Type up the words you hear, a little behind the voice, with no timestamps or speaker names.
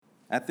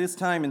At this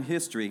time in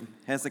history,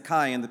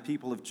 Hezekiah and the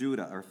people of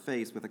Judah are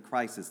faced with a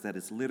crisis that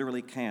is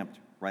literally camped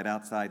right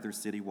outside their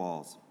city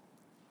walls.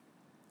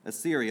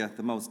 Assyria,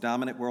 the most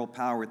dominant world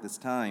power at this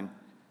time,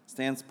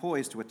 stands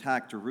poised to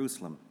attack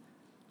Jerusalem,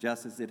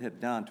 just as it had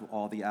done to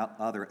all the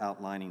other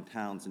outlying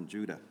towns in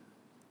Judah.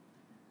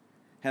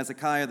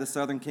 Hezekiah, the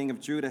southern king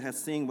of Judah,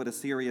 has seen what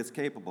Assyria is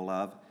capable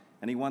of,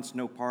 and he wants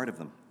no part of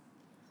them.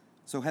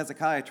 So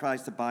Hezekiah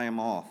tries to buy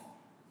him off.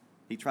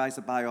 He tries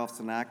to buy off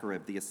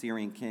Sennacherib, the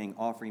Assyrian king,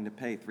 offering to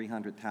pay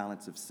 300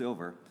 talents of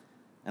silver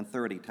and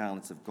 30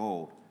 talents of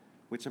gold,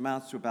 which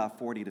amounts to about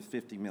 $40 to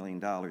 $50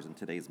 million in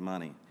today's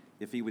money,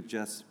 if he would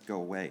just go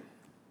away.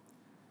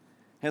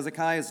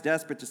 Hezekiah is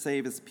desperate to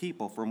save his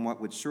people from what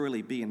would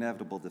surely be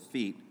inevitable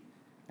defeat,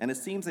 and it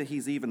seems that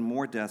he's even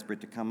more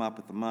desperate to come up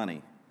with the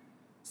money.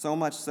 So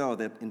much so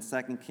that in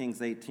 2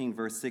 Kings 18,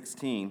 verse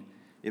 16,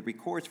 it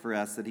records for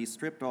us that he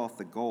stripped off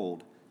the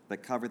gold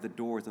that covered the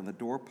doors and the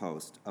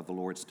doorpost of the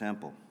Lord's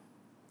temple.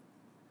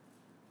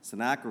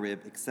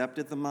 Sennacherib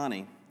accepted the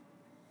money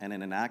and,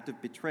 in an act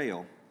of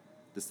betrayal,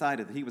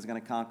 decided that he was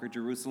going to conquer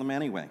Jerusalem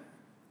anyway.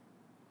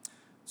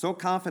 So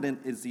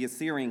confident is the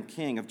Assyrian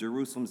king of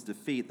Jerusalem's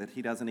defeat that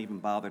he doesn't even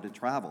bother to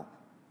travel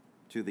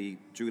to the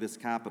Judah's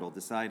capital,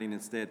 deciding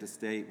instead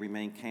to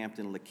remain camped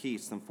in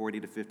Lachish, some 40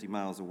 to 50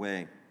 miles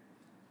away.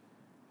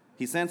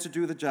 He sends to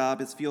do the job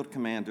his field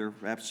commander,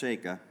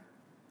 Rabshakeh,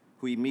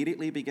 who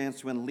immediately begins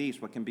to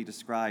unleash what can be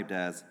described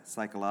as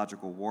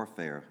psychological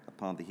warfare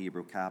upon the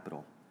Hebrew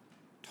capital,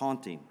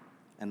 taunting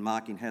and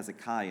mocking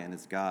Hezekiah and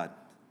his God.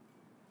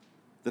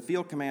 The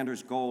field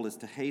commander's goal is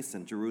to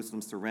hasten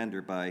Jerusalem's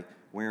surrender by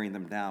wearing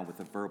them down with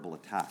a verbal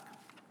attack.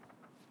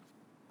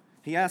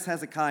 He asks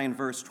Hezekiah in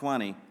verse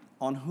 20,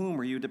 "On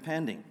whom are you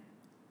depending?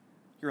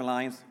 Your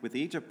alliance with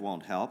Egypt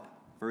won't help."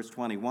 Verse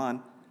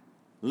 21,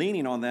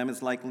 "Leaning on them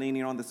is like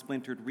leaning on the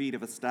splintered reed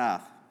of a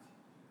staff."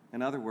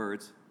 In other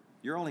words,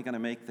 you're only going to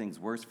make things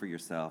worse for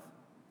yourself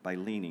by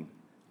leaning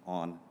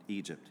on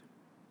Egypt.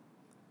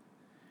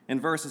 In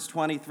verses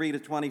 23 to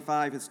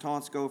 25, his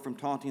taunts go from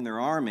taunting their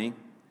army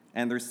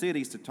and their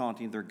cities to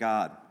taunting their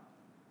God.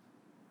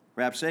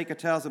 Rabshakeh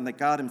tells them that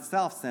God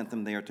himself sent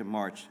them there to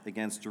march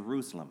against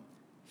Jerusalem.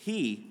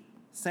 He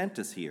sent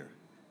us here.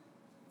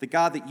 The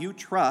God that you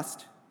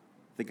trust,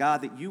 the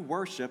God that you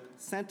worship,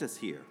 sent us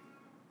here.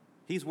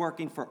 He's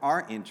working for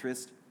our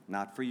interest,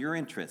 not for your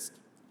interest.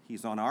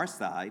 He's on our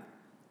side,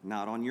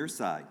 not on your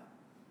side.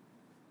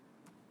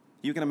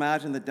 You can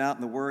imagine the doubt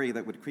and the worry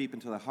that would creep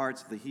into the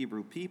hearts of the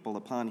Hebrew people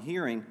upon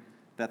hearing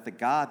that the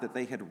God that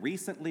they had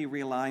recently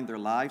realigned their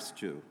lives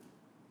to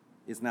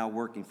is now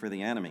working for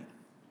the enemy.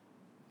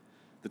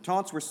 The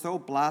taunts were so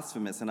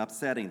blasphemous and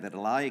upsetting that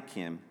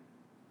Eliakim,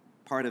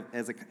 part of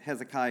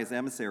Hezekiah's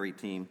emissary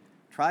team,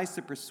 tries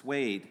to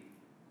persuade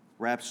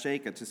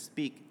Rabshakeh to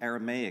speak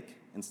Aramaic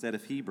instead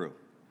of Hebrew,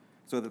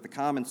 so that the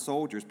common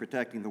soldiers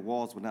protecting the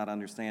walls would not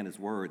understand his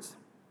words.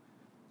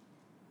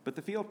 But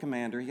the field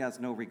commander, he has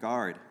no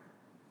regard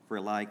for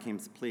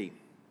Eliakim's plea.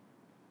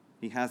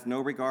 He has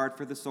no regard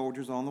for the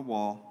soldiers on the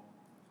wall,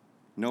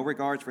 no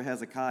regards for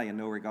Hezekiah, and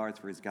no regards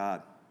for his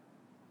God.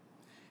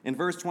 In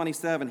verse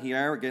 27, he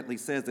arrogantly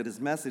says that his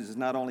message is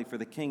not only for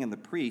the king and the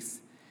priests,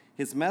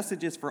 his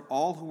message is for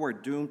all who are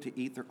doomed to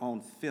eat their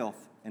own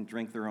filth and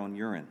drink their own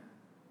urine.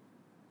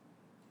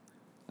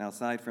 Now,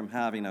 aside from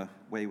having a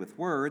way with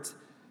words,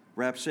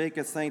 Rabshakeh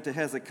is saying to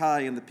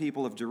Hezekiah and the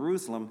people of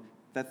Jerusalem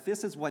that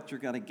this is what you're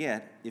going to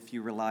get if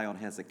you rely on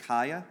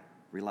Hezekiah,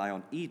 rely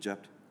on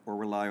Egypt, or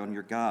rely on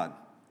your God.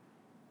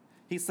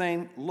 He's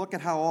saying, look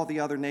at how all the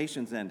other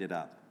nations ended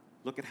up.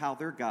 Look at how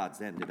their gods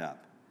ended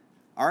up.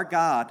 Our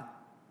God,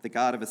 the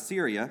God of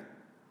Assyria,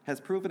 has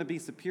proven to be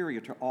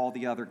superior to all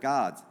the other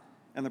gods.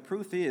 And the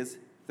proof is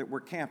that we're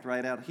camped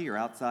right out here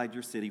outside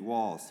your city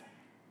walls.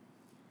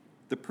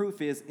 The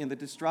proof is in the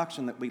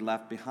destruction that we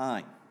left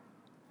behind.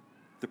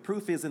 The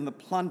proof is in the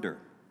plunder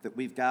that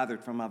we've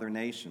gathered from other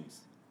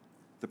nations.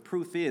 The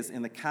proof is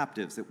in the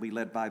captives that we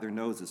led by their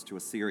noses to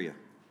Assyria.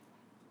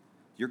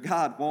 Your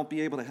God won't be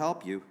able to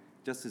help you,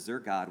 just as their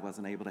God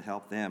wasn't able to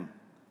help them.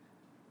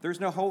 There's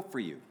no hope for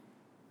you.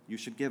 You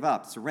should give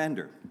up,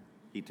 surrender,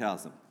 he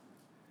tells them.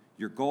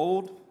 Your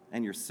gold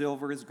and your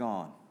silver is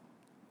gone.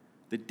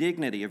 The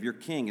dignity of your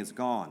king is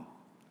gone.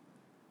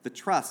 The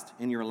trust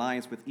in your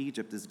alliance with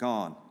Egypt is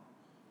gone,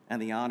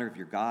 and the honor of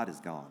your God is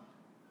gone.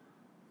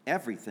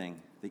 Everything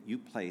that you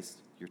placed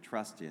your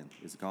trust in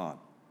is gone.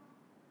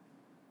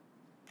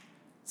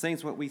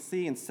 Saints, what we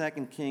see in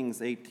 2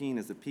 Kings 18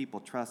 is the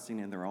people trusting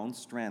in their own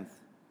strength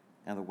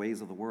and the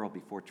ways of the world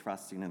before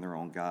trusting in their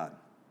own God.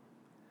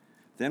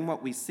 Then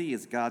what we see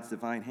is God's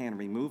divine hand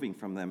removing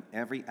from them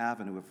every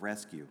avenue of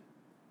rescue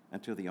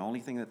until the only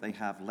thing that they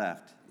have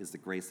left is the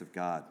grace of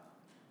God.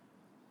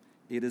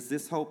 It is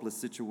this hopeless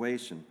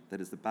situation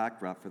that is the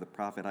backdrop for the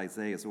prophet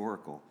Isaiah's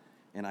oracle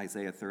in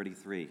Isaiah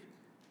 33,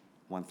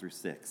 1 through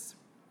 6.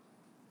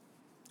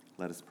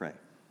 Let us pray.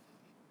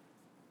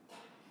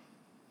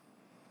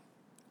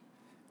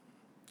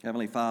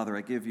 Heavenly Father,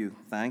 I give you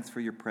thanks for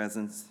your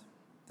presence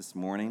this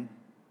morning.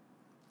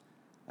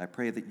 I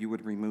pray that you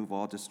would remove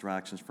all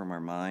distractions from our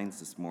minds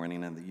this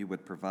morning and that you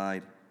would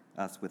provide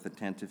us with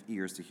attentive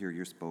ears to hear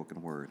your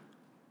spoken word.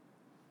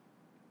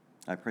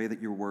 I pray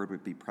that your word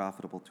would be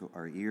profitable to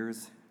our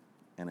ears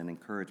and an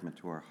encouragement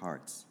to our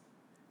hearts,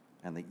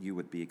 and that you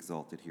would be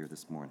exalted here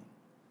this morning.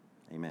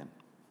 Amen.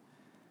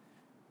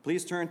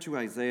 Please turn to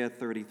Isaiah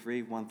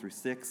 33, 1 through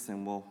 6,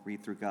 and we'll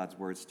read through God's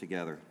words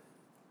together.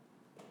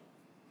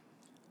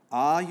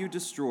 Ah, you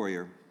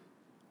destroyer,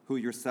 who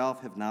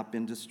yourself have not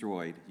been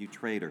destroyed, you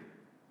traitor,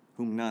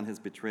 whom none has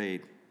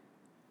betrayed.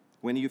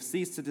 When you've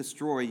ceased to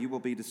destroy, you will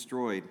be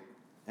destroyed,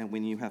 and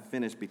when you have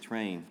finished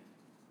betraying,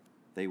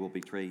 they will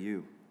betray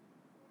you.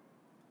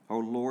 O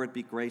Lord,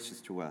 be gracious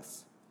to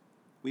us.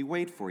 We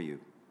wait for you.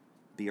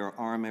 Be our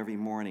arm every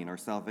morning, our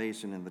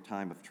salvation in the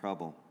time of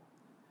trouble.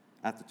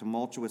 At the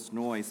tumultuous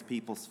noise,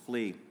 peoples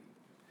flee.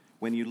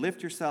 When you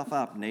lift yourself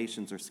up,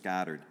 nations are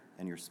scattered,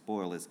 and your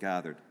spoil is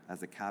gathered,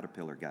 as a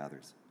caterpillar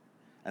gathers.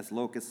 As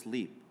locusts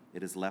leap,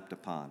 it is leapt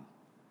upon.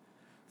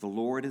 The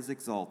Lord is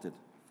exalted,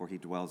 for he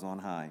dwells on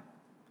high.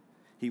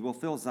 He will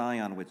fill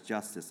Zion with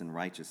justice and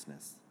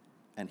righteousness,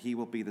 and he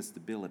will be the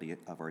stability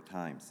of our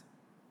times.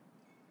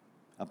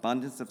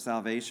 Abundance of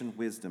salvation,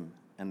 wisdom,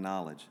 and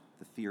knowledge.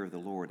 The fear of the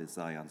Lord is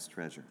Zion's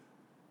treasure.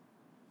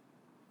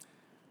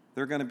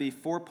 There are going to be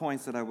 4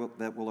 points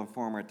that will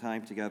inform our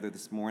time together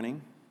this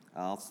morning.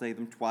 I'll say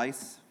them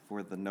twice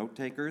for the note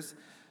takers.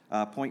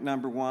 Point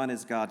number 1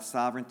 is God's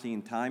sovereignty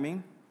and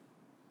timing.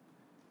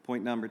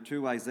 Point number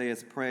 2,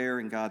 Isaiah's prayer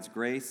and God's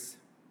grace.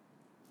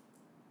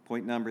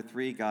 Point number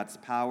 3, God's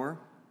power.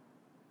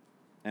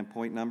 And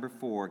point number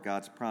 4,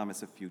 God's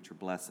promise of future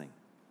blessing.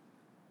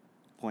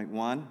 Point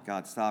 1,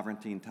 God's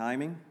sovereignty and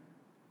timing.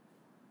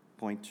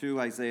 Point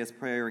 2, Isaiah's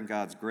prayer and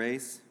God's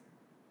grace.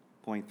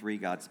 Point 3,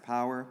 God's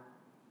power.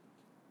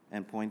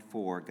 And point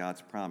 4,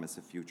 God's promise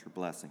of future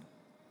blessing.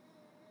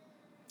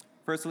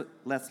 First,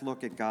 let's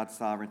look at God's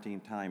sovereignty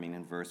and timing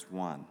in verse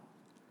 1.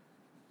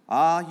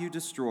 Ah, you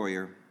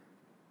destroyer,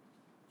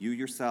 you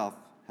yourself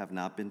have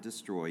not been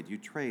destroyed, you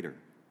traitor,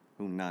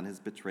 whom none has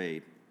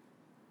betrayed.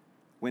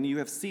 When you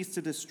have ceased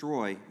to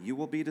destroy, you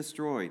will be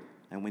destroyed,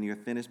 and when you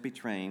have finished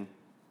betraying,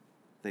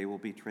 they will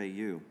betray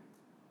you.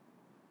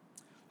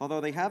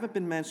 Although they haven't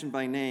been mentioned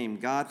by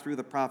name, God, through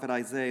the prophet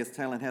Isaiah, is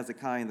telling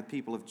Hezekiah and the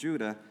people of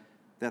Judah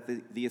that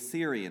the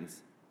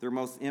Assyrians, their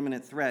most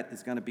imminent threat,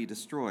 is going to be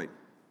destroyed.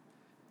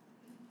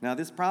 Now,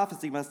 this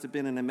prophecy must have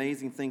been an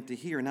amazing thing to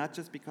hear, not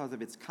just because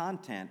of its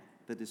content,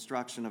 the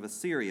destruction of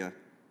Assyria,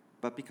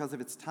 but because of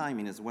its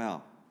timing as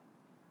well.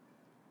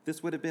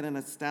 This would have been an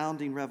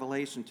astounding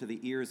revelation to the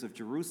ears of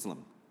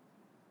Jerusalem.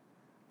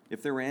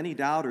 If there were any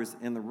doubters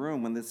in the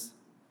room when this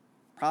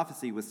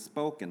prophecy was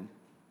spoken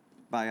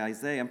by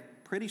Isaiah, I'm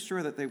pretty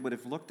sure that they would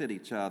have looked at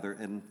each other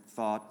and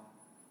thought,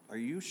 are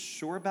you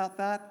sure about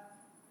that?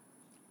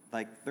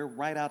 Like, they're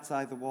right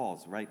outside the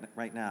walls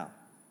right now.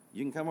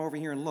 You can come over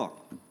here and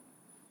look.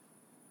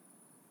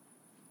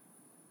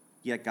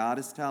 Yet God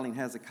is telling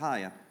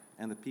Hezekiah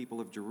and the people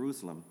of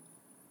Jerusalem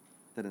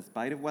that in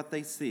spite of what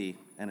they see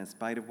and in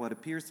spite of what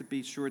appears to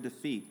be sure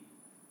defeat,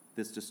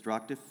 this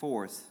destructive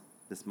force,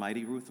 this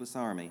mighty, ruthless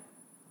army,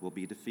 will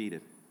be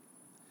defeated.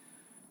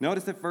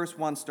 Notice that verse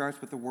 1 starts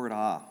with the word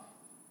ah.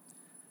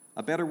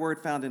 A better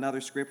word found in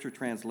other scripture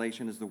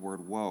translation is the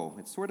word woe.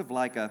 It's sort of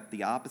like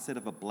the opposite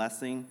of a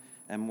blessing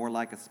and more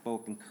like a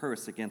spoken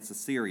curse against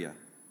Assyria.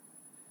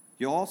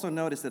 You'll also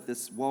notice that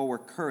this woe or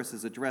curse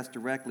is addressed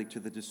directly to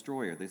the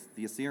destroyer,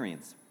 the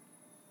Assyrians.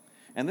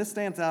 And this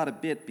stands out a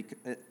bit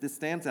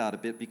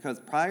because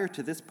prior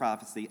to this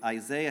prophecy,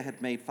 Isaiah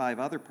had made 5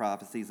 other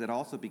prophecies that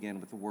also began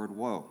with the word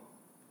woe.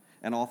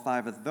 And all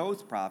 5 of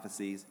those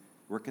prophecies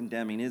were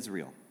condemning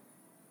Israel.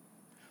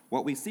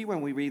 What we see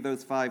when we read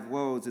those 5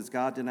 woes is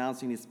God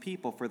denouncing his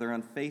people for their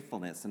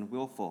unfaithfulness and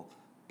willful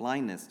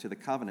blindness to the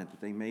covenant that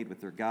they made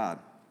with their God.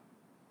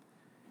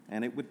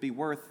 And it would be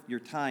worth your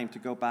time to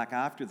go back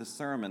after the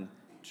sermon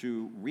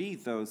to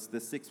read the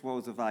 6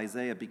 woes of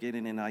Isaiah,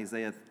 beginning in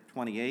Isaiah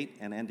 28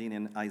 and ending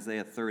in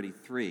Isaiah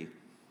 33.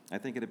 I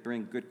think it'd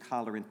bring good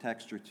color and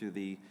texture to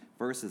the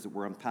verses that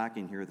we're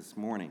unpacking here this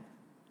morning.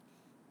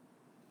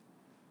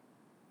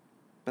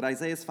 But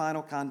Isaiah's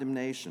final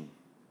condemnation,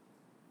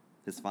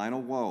 his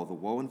final woe, the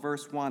woe in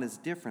verse 1, is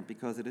different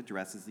because it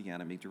addresses the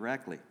enemy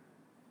directly.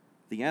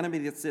 The enemy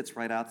that sits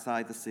right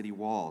outside the city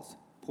walls,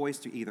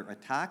 poised to either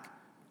attack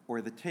or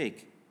to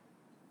take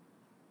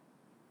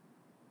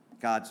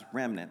God's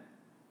remnant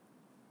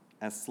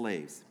as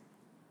slaves.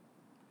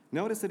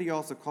 Notice that he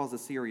also calls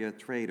Assyria a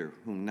traitor,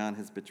 whom none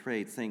has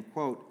betrayed, saying,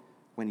 quote,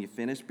 when you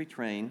finish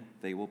betraying,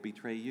 they will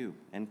betray you,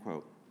 end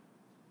quote.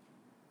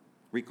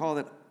 Recall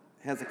that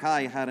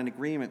Hezekiah had an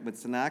agreement with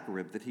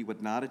Sennacherib that he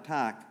would not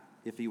attack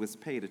if he was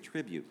paid a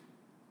tribute.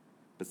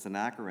 But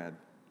Sennacherib,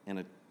 in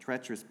a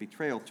treacherous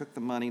betrayal, took the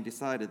money and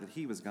decided that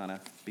he was going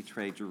to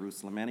betray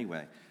Jerusalem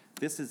anyway.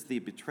 This is the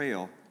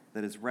betrayal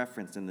that is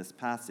referenced in this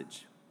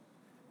passage.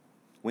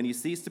 When you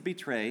cease to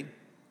betray,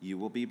 you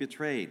will be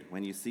betrayed.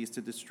 When you cease to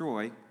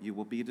destroy, you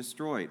will be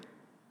destroyed.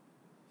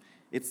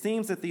 It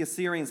seems that the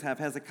Assyrians have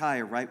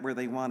Hezekiah right where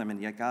they want him,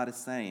 and yet God is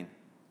saying,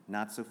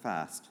 not so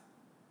fast.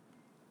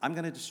 I'm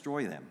going to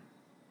destroy them.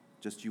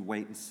 Just you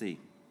wait and see.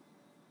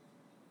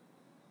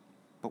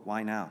 But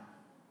why now?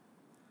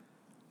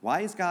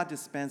 Why is God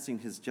dispensing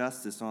his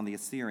justice on the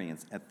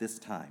Assyrians at this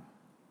time?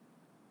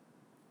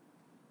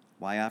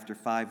 Why, after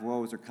 5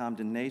 woes or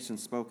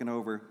condemnations spoken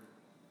over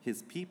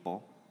his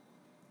people,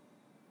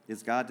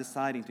 is God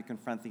deciding to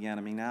confront the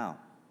enemy now?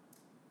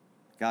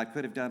 God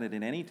could have done it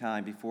at any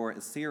time before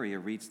Assyria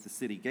reached the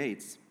city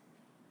gates.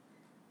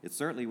 It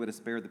certainly would have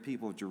spared the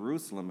people of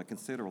Jerusalem a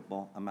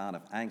considerable amount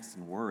of angst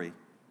and worry.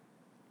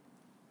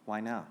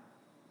 Why now?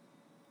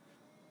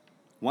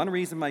 One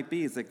reason might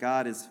be is that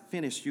God is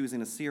finished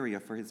using Assyria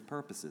for his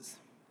purposes.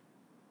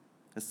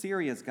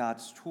 Assyria is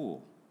God's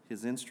tool,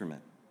 his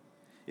instrument.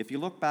 If you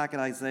look back at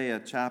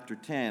Isaiah chapter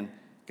 10,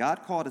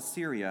 God called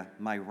Assyria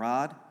my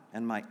rod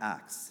and my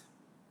axe.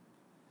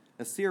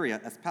 Assyria,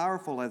 as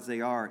powerful as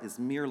they are, is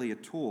merely a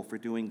tool for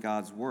doing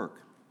God's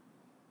work.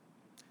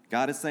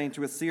 God is saying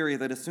to Assyria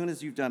that as soon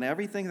as you've done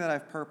everything that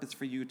I've purposed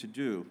for you to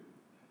do,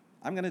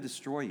 I'm going to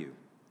destroy you,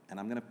 and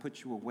I'm going to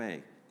put you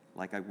away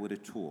like I would a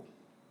tool.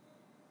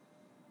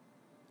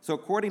 So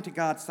according to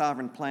God's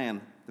sovereign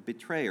plan, the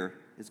betrayer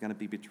is going to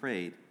be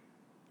betrayed,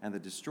 and the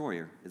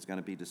destroyer is going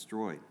to be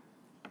destroyed.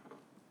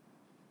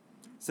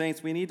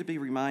 Saints, we need to be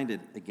reminded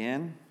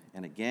again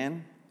and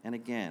again and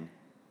again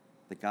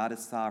that God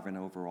is sovereign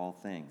over all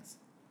things.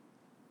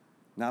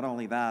 Not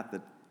only that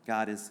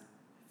God is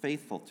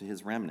faithful to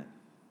his remnant.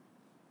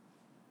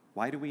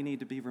 Why do we need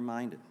to be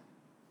reminded?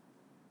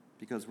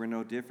 Because we're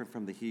no different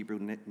from the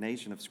Hebrew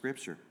nation of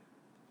Scripture.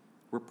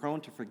 We're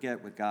prone to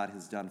forget what God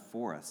has done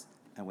for us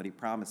and what he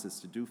promises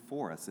to do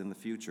for us in the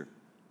future.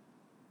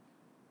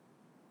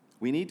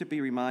 We need to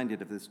be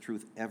reminded of this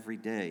truth every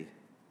day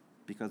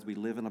because we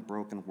live in a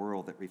broken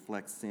world that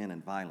reflects sin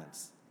and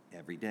violence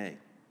every day.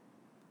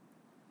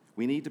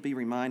 We need to be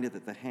reminded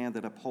that the hand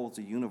that upholds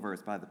the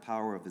universe by the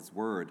power of his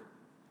word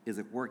is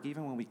at work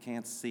even when we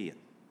can't see it.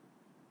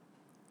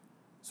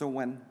 So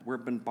when we're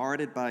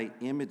bombarded by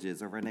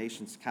images of our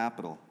nation's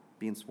capital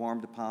being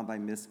swarmed upon by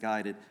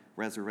misguided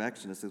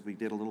resurrectionists, as we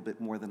did a little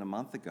bit more than a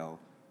month ago,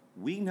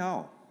 we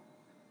know,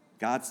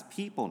 God's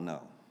people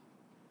know,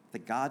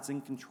 that God's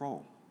in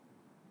control,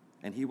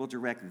 and he will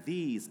direct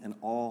these and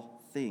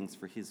all things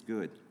for his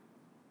good.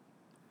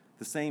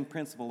 The same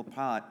principle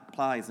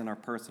applies in our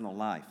personal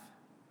life.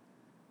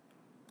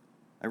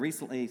 I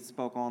recently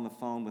spoke on the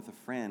phone with a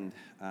friend,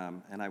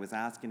 and I was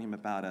asking him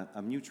about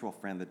a mutual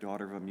friend, the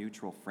daughter of a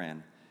mutual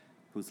friend,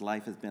 whose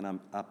life has been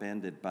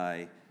upended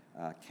by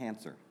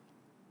cancer.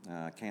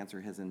 Cancer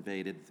has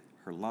invaded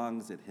her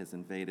lungs, it has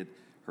invaded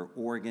her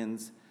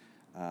organs,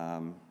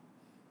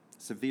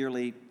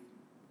 severely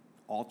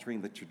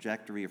altering the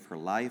trajectory of her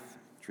life,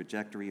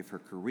 trajectory of her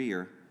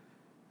career.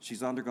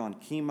 She's undergone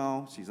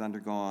chemo, she's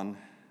undergone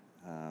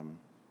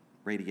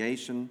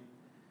radiation,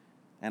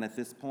 and at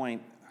this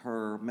point,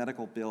 her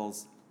medical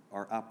bills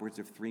are upwards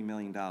of $3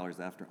 million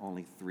after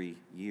only 3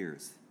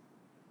 years.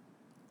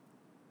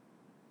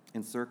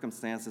 In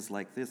circumstances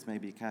like this,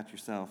 maybe you catch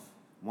yourself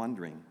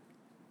wondering,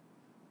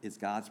 is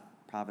God's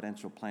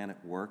providential plan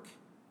at work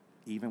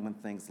even when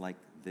things like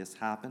this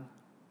happen?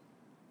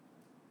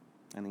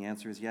 And the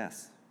answer is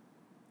yes.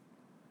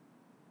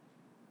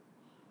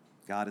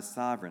 God is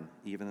sovereign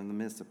even in the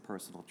midst of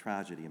personal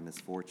tragedy and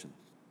misfortune.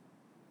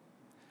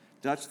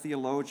 Dutch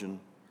theologian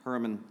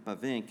Herman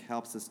Bavinck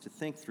helps us to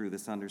think through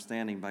this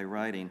understanding by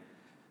writing,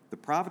 "The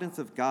providence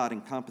of God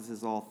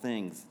encompasses all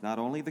things, not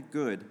only the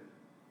good,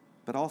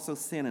 but also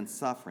sin and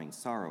suffering,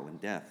 sorrow and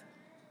death.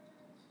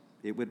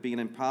 It would be an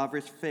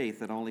impoverished faith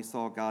that only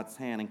saw God's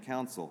hand and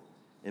counsel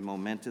in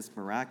momentous,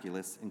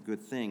 miraculous, and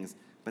good things,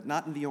 but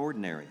not in the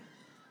ordinary,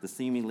 the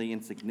seemingly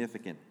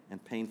insignificant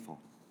and painful.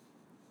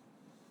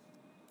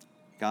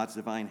 God's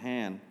divine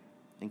hand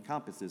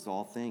encompasses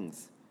all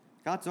things.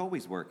 God's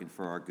always working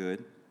for our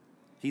good.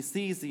 He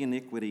sees the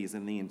iniquities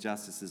and the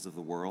injustices of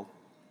the world.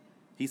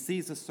 He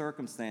sees the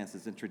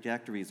circumstances and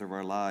trajectories of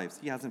our lives.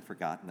 He hasn't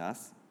forgotten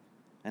us,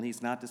 and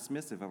he's not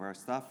dismissive of our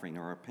suffering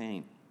or our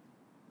pain.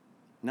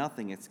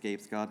 Nothing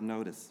escapes God's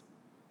notice.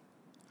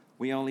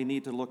 We only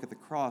need to look at the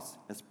cross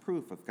as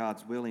proof of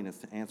God's willingness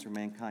to answer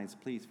mankind's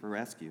pleas for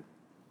rescue.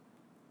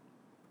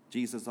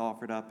 Jesus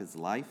offered up his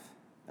life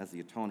as the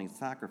atoning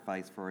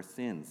sacrifice for our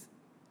sins,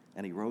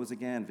 and he rose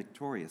again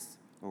victorious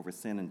over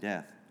sin and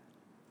death.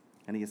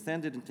 And he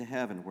ascended into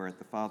heaven, where at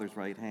the Father's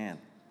right hand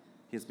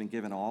he has been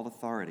given all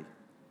authority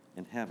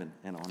in heaven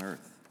and on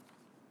earth.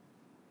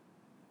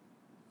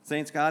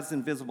 Saints, God's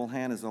invisible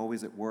hand is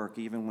always at work,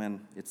 even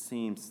when it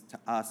seems to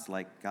us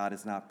like God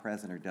is not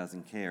present or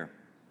doesn't care.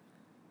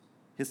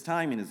 His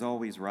timing is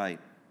always right.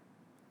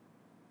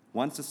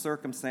 Once the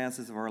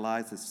circumstances of our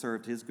lives have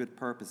served his good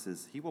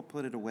purposes, he will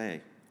put it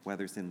away,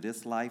 whether it's in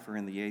this life or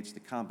in the age to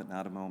come, but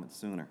not a moment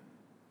sooner.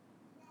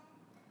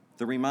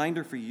 The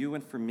reminder for you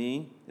and for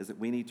me is that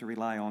we need to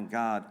rely on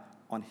God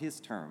on his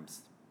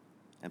terms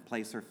and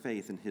place our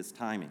faith in his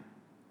timing.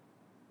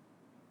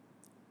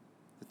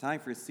 The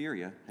time for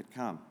Assyria had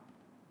come.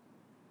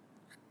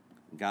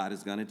 God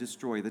is going to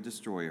destroy the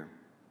destroyer.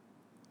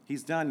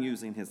 He's done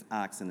using his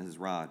axe and his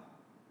rod.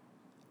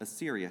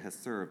 Assyria has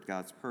served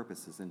God's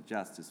purposes, and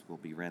justice will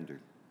be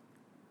rendered.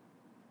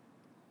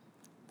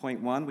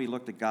 Point 1, we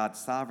looked at God's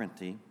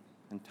sovereignty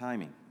and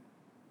timing.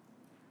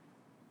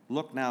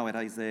 Look now at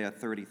Isaiah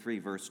 33,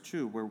 verse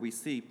 2, where we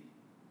see,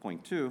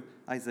 point 2,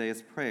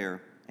 Isaiah's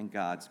prayer and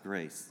God's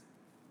grace.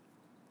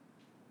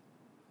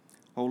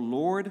 O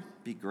Lord,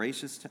 be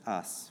gracious to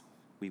us.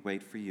 We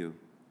wait for you.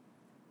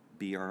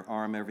 Be our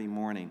arm every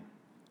morning,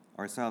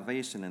 our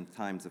salvation in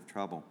times of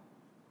trouble.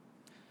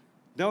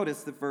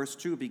 Notice that verse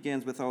 2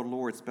 begins with O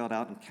Lord spelled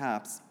out in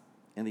caps.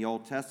 In the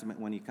Old Testament,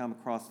 when you come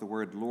across the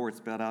word Lord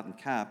spelled out in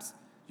caps,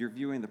 you're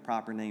viewing the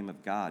proper name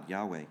of God,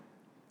 Yahweh,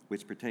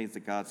 which pertains to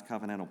God's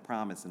covenantal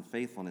promise and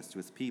faithfulness to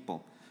his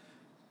people.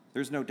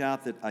 There's no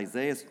doubt that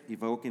Isaiah is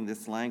evoking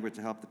this language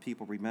to help the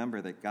people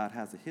remember that God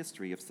has a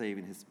history of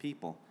saving his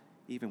people,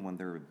 even when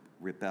they're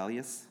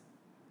rebellious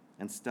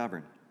and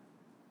stubborn.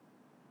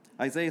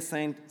 Isaiah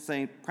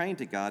is praying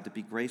to God to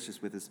be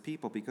gracious with his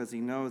people because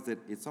he knows that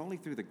it's only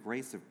through the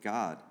grace of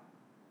God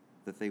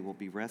that they will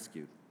be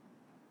rescued.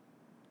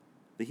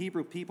 The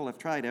Hebrew people have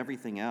tried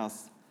everything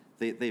else.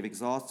 They've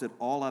exhausted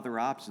all other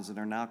options and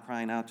are now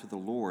crying out to the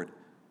Lord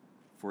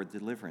for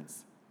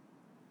deliverance.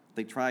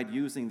 They tried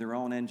using their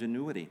own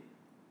ingenuity,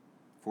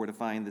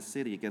 fortifying the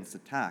city against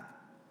attack,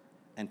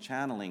 and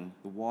channeling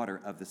the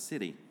water of the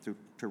city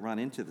to run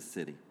into the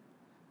city.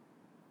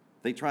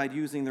 They tried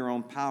using their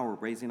own power,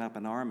 raising up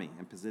an army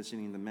and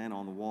positioning the men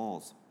on the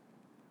walls.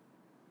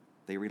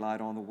 They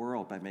relied on the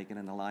world by making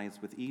an alliance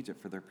with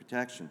Egypt for their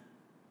protection.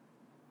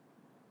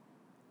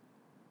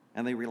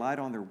 And they relied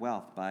on their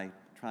wealth by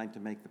trying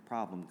to make the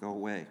problem go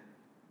away.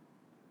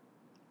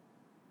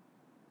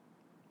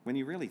 When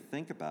you really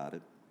think about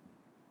it,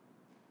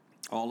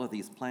 all of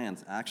these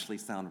plans actually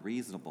sound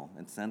reasonable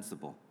and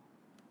sensible.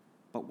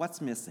 But what's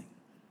missing?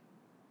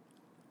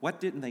 What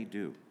didn't they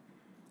do?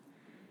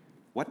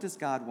 What does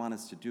God want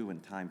us to do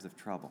in times of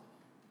trouble?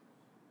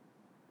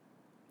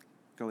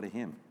 Go to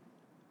him.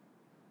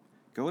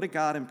 Go to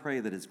God and pray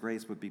that his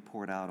grace would be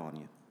poured out on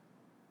you.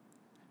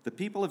 The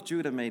people of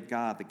Judah made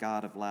God the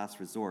God of last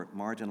resort,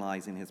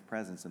 marginalizing his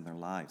presence in their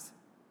lives.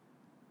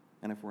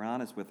 And if we're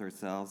honest with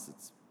ourselves,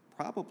 it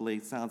probably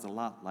sounds a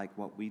lot like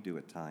what we do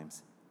at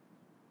times.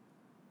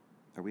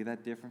 Are we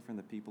that different from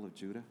the people of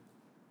Judah?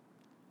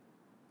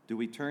 Do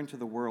we turn to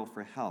the world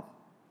for help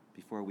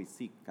before we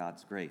seek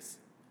God's grace?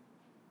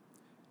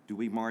 Do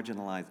we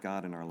marginalize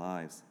God in our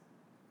lives?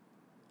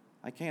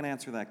 I can't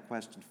answer that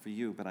question for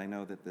you, but I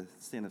know that the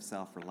sin of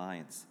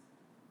self-reliance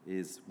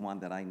is one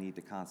that I need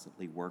to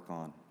constantly work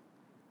on.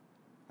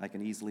 I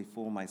can easily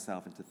fool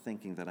myself into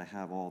thinking that I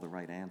have all the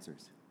right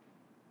answers.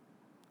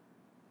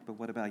 But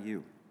what about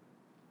you?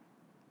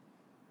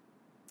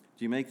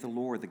 Do you make the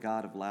Lord the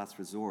God of last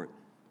resort?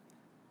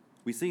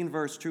 We see in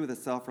verse 2 that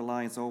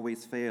self-reliance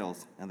always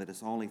fails and that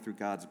it's only through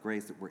God's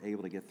grace that we're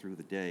able to get through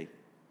the day.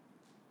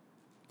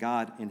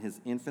 God, in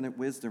his infinite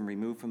wisdom,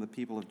 removed from the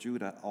people of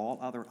Judah all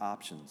other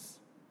options.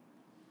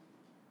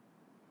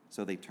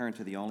 So they turned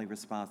to the only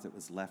response that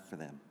was left for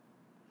them.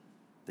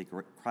 They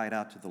cried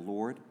out to the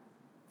Lord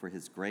for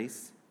his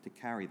grace to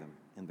carry them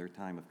in their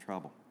time of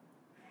trouble.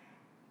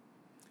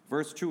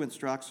 Verse 2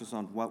 instructs us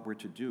on what we're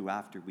to do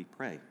after we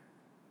pray.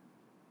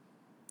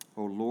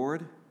 O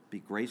Lord, be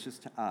gracious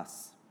to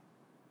us.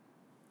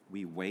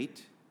 We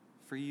wait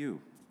for you.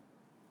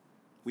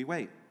 We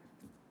wait.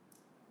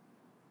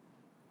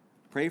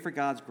 Pray for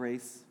God's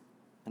grace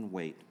and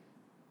wait.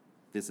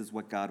 This is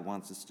what God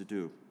wants us to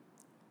do.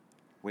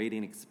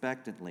 Waiting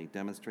expectantly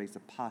demonstrates a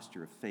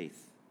posture of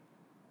faith.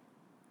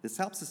 This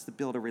helps us to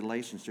build a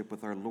relationship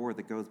with our Lord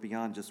that goes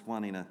beyond just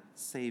wanting a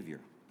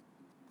Savior.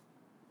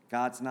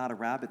 God's not a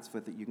rabbit's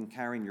foot that you can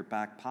carry in your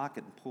back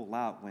pocket and pull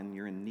out when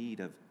you're in need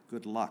of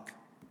good luck.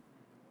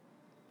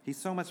 He's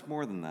so much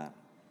more than that.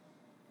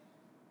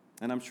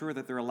 And I'm sure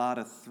that there are a lot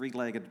of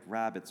three-legged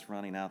rabbits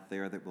running out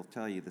there that will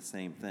tell you the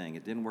same thing.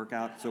 It didn't work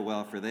out so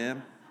well for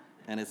them,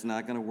 and it's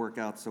not going to work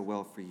out so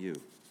well for you.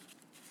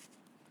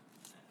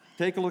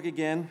 Take a look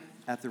again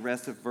at the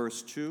rest of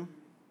verse 2.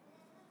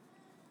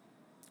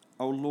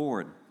 O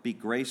Lord, be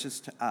gracious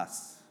to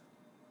us.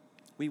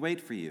 We wait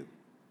for you.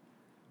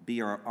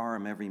 Be our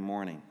arm every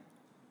morning,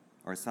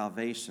 our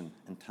salvation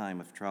in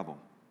time of trouble.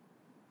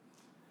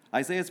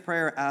 Isaiah's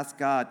prayer asks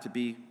God to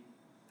be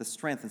the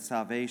strength and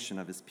salvation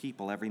of his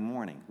people every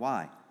morning.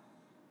 Why?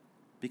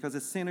 Because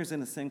as sinners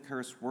in a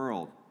sin-cursed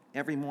world,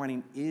 every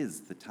morning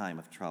is the time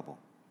of trouble.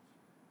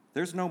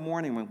 There's no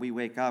morning when we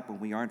wake up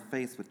when we aren't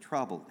faced with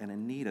trouble and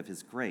in need of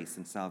his grace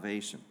and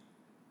salvation.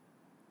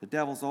 The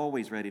devil's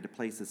always ready to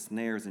place his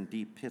snares and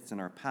deep pits in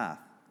our path.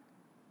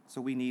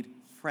 So we need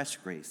fresh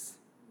grace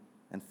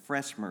and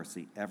fresh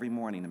mercy every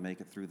morning to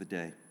make it through the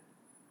day.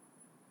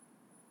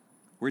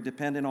 We're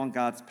dependent on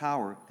God's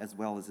power as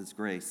well as his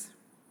grace.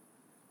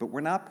 But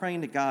we're not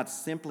praying to God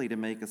simply to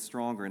make us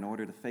stronger in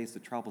order to face the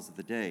troubles of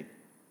the day.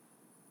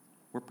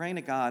 We're praying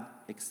to God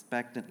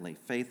expectantly,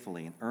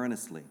 faithfully, and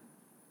earnestly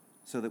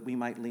so that we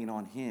might lean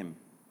on him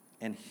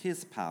and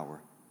his power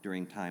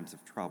during times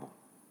of trouble.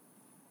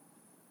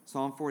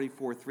 Psalm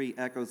 44:3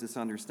 echoes this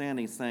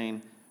understanding,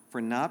 saying,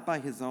 "For not by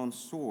his own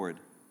sword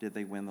did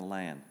they win the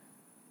land,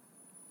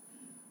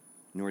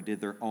 nor did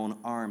their own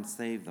arm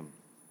save them,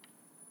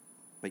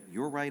 but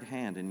your right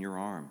hand and your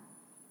arm,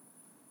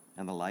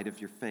 and the light of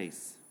your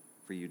face,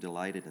 for you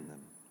delighted in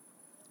them."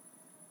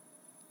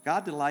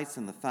 God delights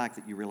in the fact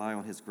that you rely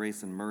on his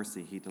grace and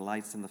mercy. He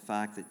delights in the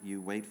fact that you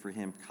wait for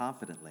him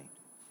confidently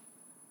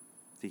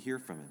to hear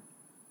from him.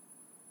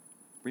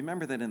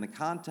 Remember that in the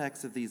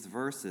context of these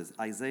verses,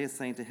 Isaiah is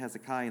saying to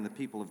Hezekiah and the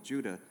people of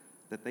Judah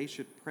that they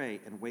should pray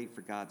and wait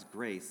for God's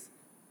grace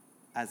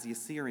as the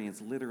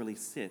Assyrians literally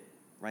sit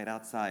right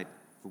outside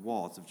the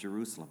walls of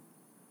Jerusalem.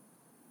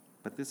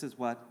 But this is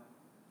what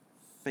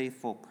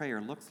faithful prayer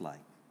looks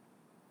like.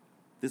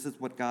 This is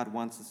what God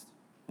wants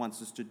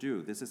us to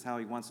do. This is how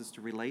he wants us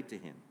to relate to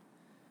him.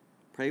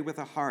 Pray with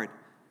your heart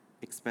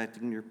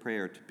expecting your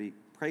prayer to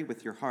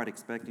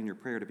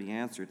be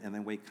answered, and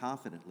then wait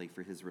confidently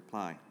for his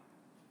reply.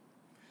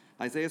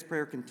 Isaiah's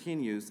prayer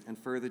continues and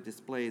further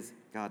displays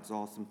God's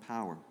awesome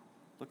power.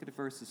 Look at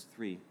verses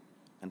 3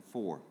 and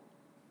 4.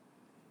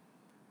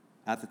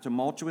 At the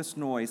tumultuous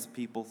noise,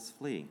 peoples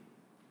flee.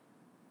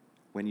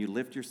 When you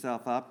lift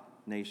yourself up,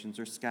 nations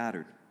are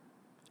scattered,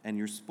 and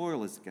your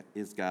spoil is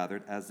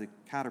gathered as the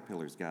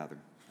caterpillars gather.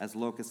 As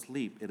locusts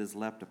leap, it is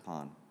leapt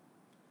upon.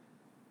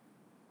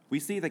 We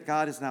see that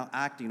God is now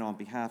acting on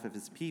behalf of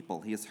his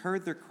people. He has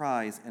heard their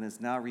cries and is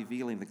now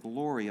revealing the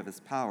glory of his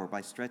power by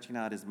stretching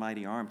out his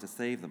mighty arm to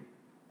save them.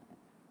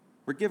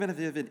 We're given a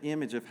vivid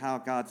image of how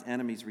God's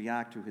enemies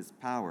react to his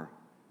power.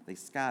 They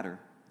scatter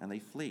and they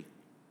flee.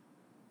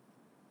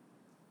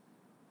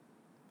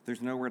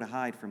 There's nowhere to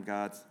hide from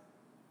God's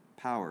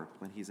power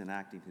when he's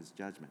enacting his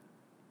judgment.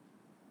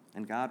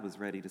 And God was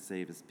ready to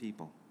save his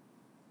people.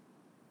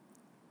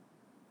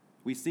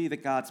 We see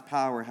that God's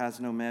power has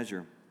no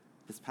measure.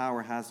 His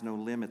power has no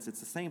limits.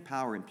 It's the same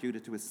power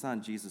imputed to his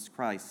Son, Jesus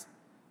Christ.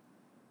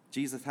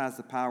 Jesus has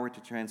the power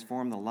to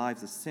transform the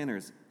lives of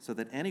sinners so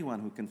that anyone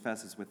who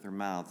confesses with their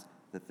mouths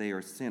that they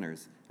are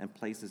sinners and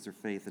places their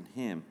faith in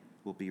him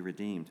will be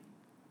redeemed.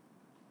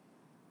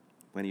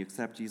 When you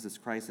accept Jesus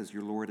Christ as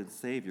your Lord and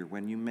Savior,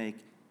 when you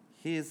make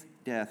his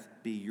death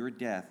be your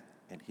death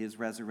and his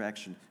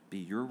resurrection be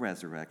your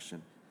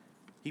resurrection,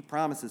 he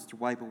promises to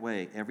wipe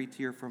away every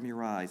tear from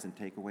your eyes and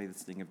take away the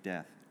sting of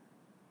death.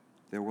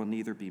 There will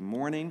neither be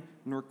mourning,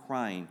 nor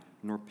crying,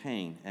 nor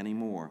pain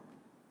anymore,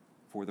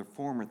 for the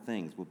former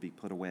things will be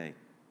put away.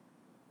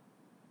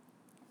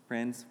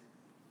 Friends,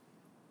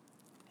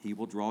 he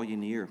will draw you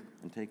near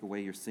and take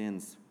away your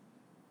sins.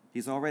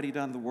 He's already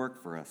done the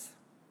work for us.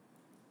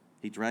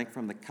 He drank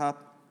from the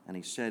cup, and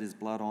he shed his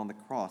blood on the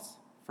cross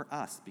for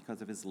us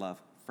because of his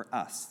love for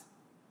us.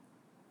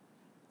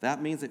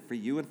 That means that for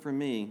you and for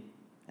me,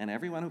 and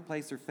everyone who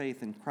places their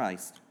faith in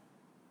Christ,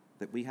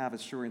 that we have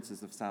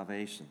assurances of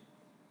salvation.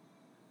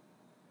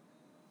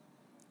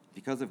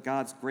 Because of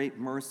God's great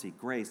mercy,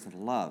 grace,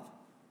 and love,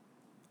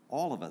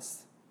 all of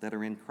us that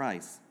are in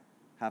Christ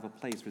have a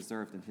place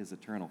reserved in his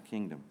eternal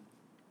kingdom.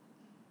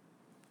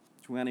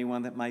 To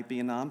anyone that might be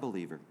a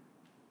non-believer,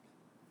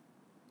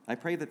 I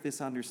pray that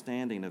this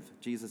understanding of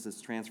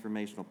Jesus'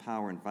 transformational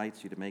power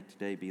invites you to make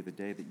today be the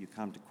day that you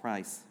come to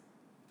Christ.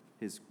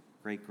 His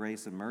great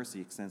grace and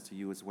mercy extends to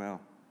you as well.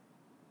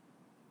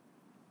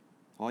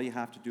 All you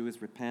have to do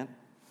is repent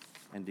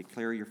and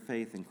declare your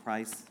faith in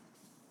Christ.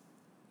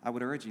 I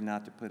would urge you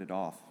not to put it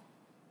off,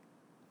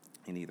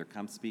 and either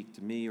come speak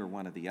to me or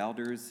one of the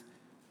elders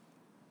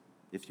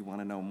if you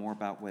want to know more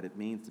about what it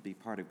means to be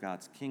part of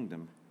God's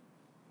kingdom,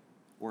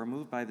 or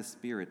move by the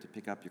Spirit to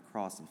pick up your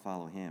cross and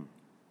follow him.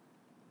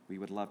 We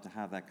would love to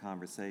have that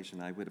conversation.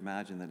 I would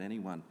imagine that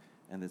anyone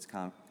in this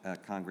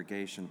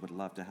congregation would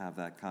love to have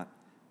that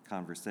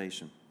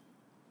conversation.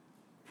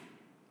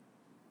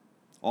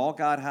 All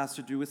God has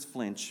to do is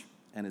flinch,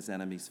 and his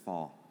enemies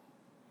fall.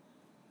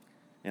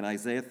 In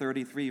Isaiah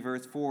 33,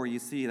 verse 4, you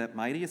see that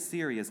mighty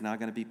Assyria is now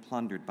going to be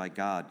plundered by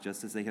God,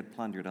 just as they had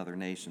plundered other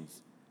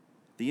nations.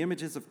 The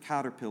images of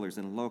caterpillars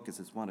and locusts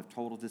is one of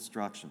total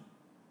destruction.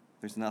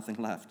 There's nothing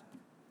left.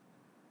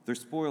 Their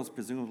spoils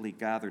presumably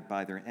gathered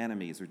by their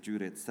enemies or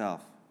Judah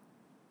itself.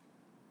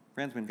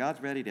 Friends, when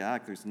God's ready to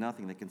act, there's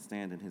nothing that can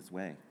stand in his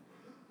way.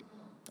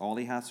 All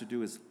he has to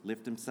do is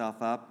lift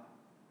himself up,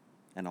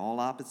 and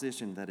all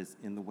opposition that is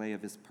in the way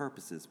of his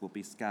purposes will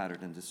be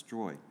scattered and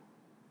destroyed.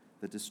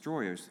 The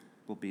destroyers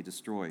will be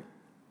destroyed.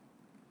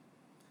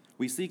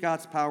 We see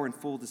God's power in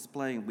full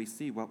display, and we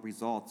see what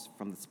results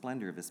from the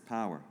splendor of his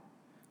power.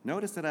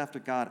 Notice that after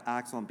God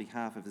acts on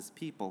behalf of his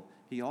people,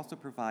 he also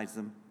provides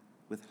them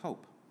with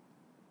hope.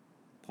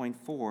 Point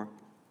 4,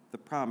 the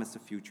promise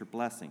of future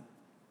blessing.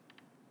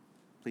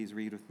 Please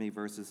read with me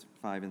verses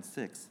 5 and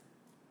 6.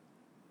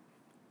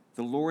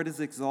 The Lord is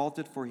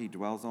exalted, for he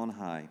dwells on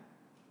high.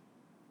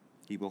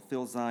 He will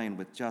fill Zion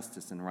with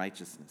justice and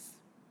righteousness,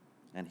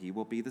 and he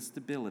will be the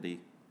stability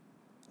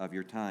of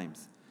your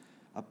times.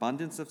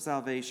 Abundance of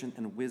salvation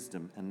and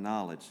wisdom and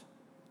knowledge.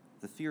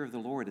 The fear of the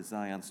Lord is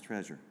Zion's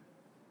treasure.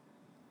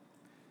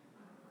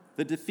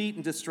 The defeat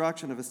and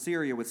destruction of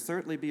Assyria would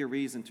certainly be a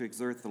reason to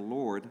exhort the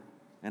Lord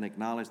and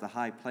acknowledge the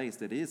high place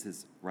that is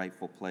his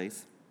rightful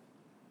place.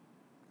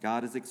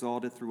 God is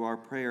exalted through our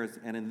prayers,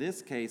 and in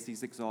this case,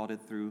 he's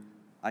exalted through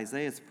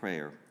Isaiah's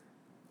prayer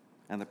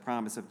and the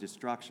promise of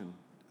destruction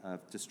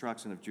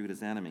of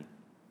Judah's enemy.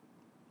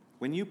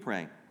 When you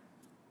pray,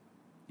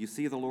 you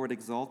see the Lord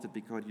exalted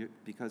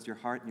because your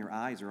heart and your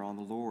eyes are on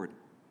the Lord.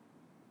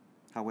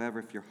 However,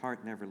 if your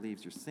heart never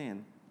leaves your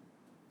sin,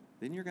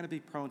 then you're going to be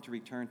prone to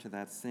return to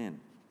that sin.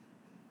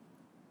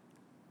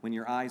 When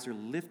your eyes are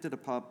lifted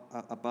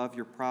above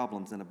your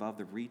problems and above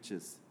the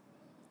reaches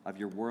of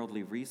your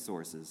worldly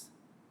resources,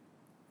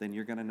 then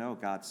you're going to know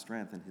God's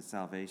strength and his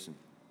salvation.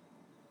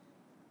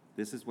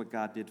 This is what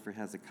God did for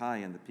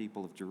Hezekiah and the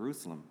people of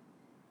Jerusalem,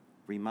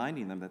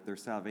 reminding them that their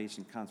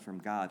salvation comes from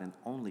God and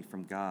only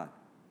from God.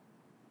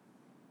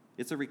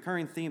 It's a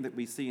recurring theme that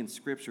we see in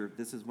Scripture.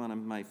 This is one of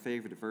my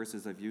favorite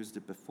verses. I've used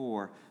it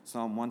before.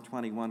 Psalm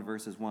 121,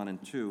 verses 1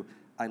 and 2.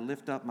 I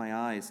lift up my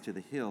eyes to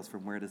the hills.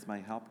 From where does my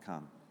help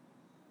come?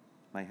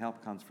 My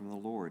help comes from the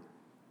Lord,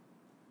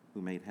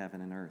 who made heaven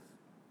and earth.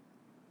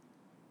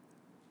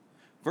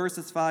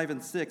 Verses 5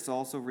 and 6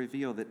 also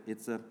reveal that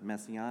it's a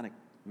messianic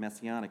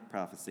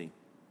prophecy.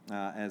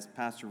 As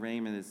Pastor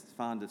Raymond is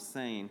fond of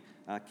saying,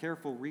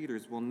 careful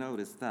readers will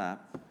notice that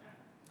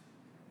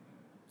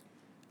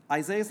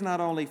Isaiah is not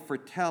only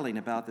foretelling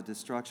about the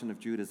destruction of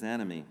Judah's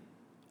enemy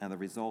and the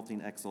resulting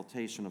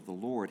exaltation of the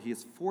Lord, he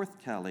is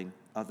foretelling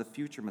of the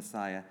future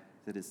Messiah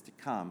that is to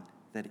come,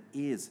 that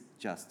is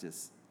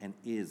justice and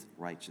is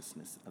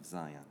righteousness of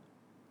Zion.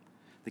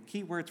 The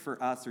key words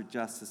for us are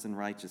justice and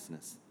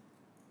righteousness.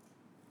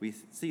 We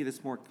see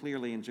this more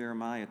clearly in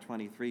Jeremiah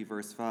 23,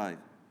 verse 5.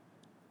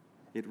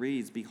 It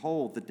reads,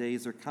 Behold, the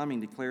days are coming,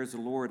 declares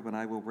the Lord, when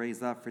I will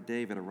raise up for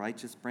David a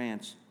righteous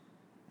branch,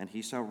 and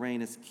he shall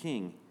reign as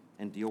king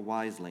and deal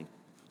wisely,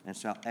 and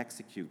shall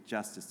execute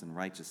justice and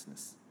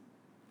righteousness.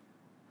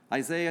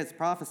 Isaiah is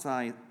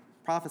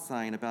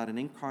prophesying about an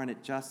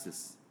incarnate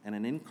justice and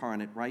an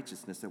incarnate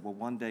righteousness that will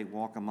one day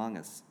walk among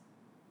us.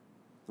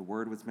 The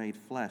Word was made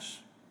flesh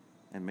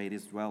and made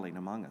his dwelling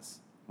among us.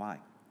 Why?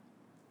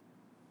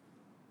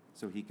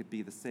 So he could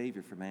be the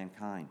Savior for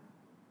mankind,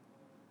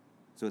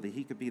 so that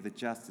he could be the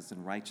justice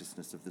and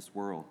righteousness of this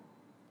world.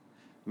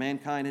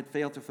 Mankind had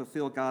failed to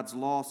fulfill God's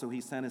law, so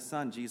he sent his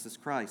Son, Jesus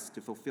Christ,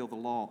 to fulfill the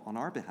law on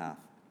our behalf.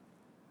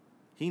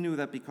 He knew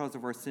that because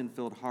of our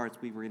sin-filled hearts,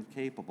 we were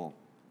incapable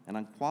and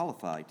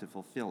unqualified to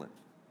fulfill it.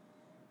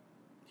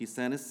 He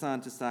sent his Son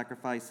to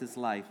sacrifice his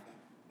life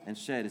and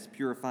shed his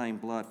purifying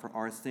blood for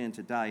our sin,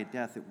 to die a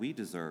death that we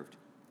deserved,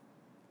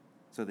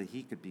 so that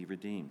he could be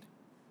redeemed,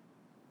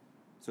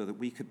 so that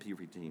we could be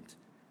redeemed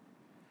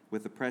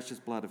with the precious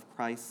blood of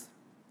Christ,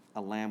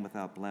 a lamb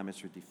without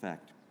blemish or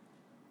defect.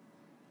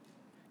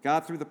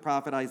 God, through the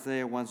prophet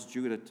Isaiah, wants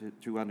Judah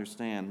to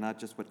understand not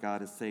just what God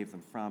has saved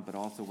them from, but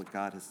also what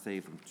God has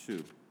saved them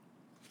to.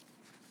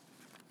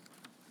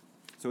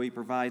 So he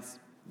provides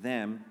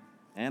them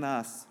and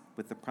us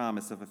with the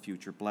promise of a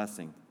future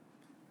blessing.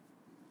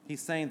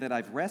 He's saying that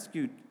I've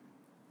rescued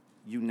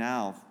you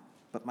now,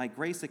 but my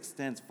grace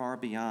extends far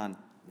beyond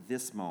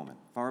this moment,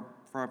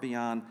 far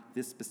beyond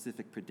this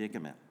specific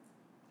predicament.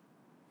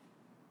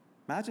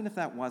 Imagine if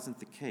that wasn't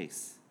the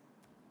case.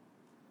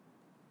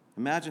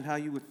 Imagine how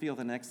you would feel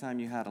the next time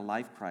you had a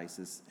life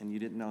crisis and you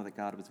didn't know that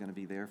God was going to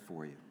be there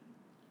for you.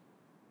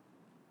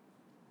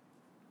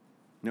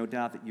 No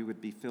doubt that you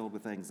would be filled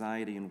with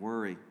anxiety and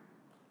worry.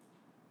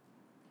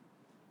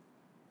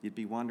 You'd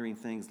be wondering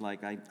things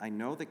like, I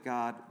know that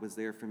God was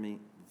there for me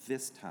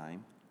this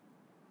time,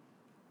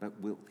 but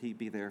will he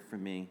be there for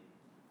me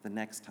the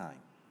next time?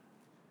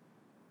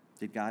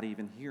 Did God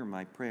even hear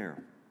my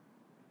prayer?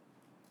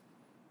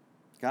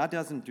 God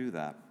doesn't do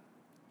that.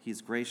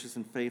 He's gracious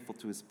and faithful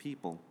to his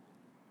people,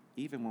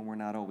 even when we're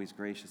not always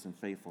gracious and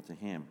faithful to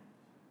him.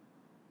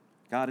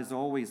 God is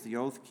always the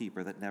oath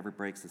keeper that never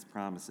breaks his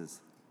promises.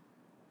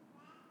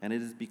 And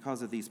it is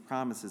because of these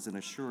promises and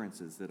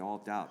assurances that all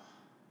doubt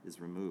is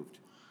removed.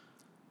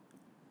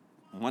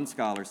 One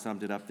scholar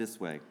summed it up this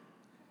way: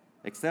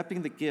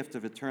 accepting the gift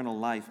of eternal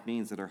life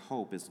means that our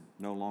hope is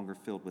no longer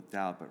filled with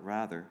doubt, but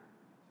rather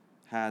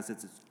has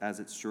as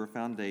its sure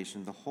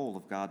foundation the whole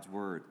of God's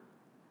word,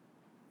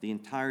 the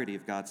entirety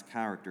of God's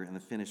character, and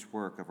the finished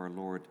work of our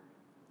Lord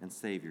and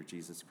Savior,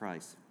 Jesus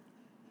Christ.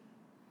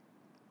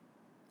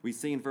 We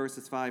see in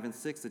verses 5 and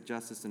 6 that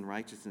justice and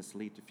righteousness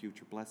lead to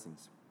future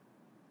blessings.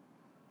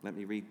 Let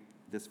me read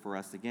this for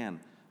us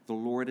again. The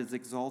Lord is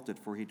exalted,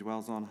 for he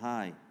dwells on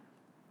high.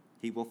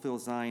 He will fill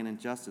Zion in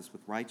justice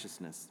with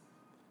righteousness,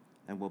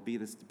 and will be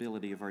the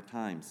stability of our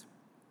times.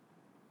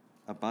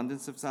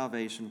 Abundance of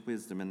salvation,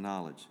 wisdom, and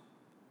knowledge.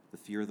 The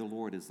fear of the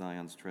Lord is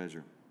Zion's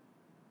treasure.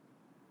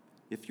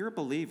 If you're a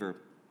believer,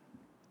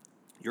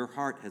 your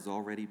heart has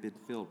already been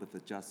filled with the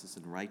justice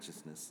and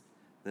righteousness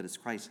that is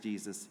Christ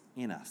Jesus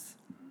in us.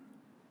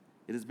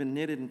 It has been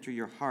knitted into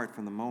your heart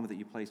from the moment that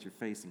you place your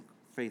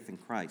faith in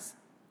Christ.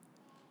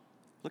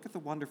 Look at the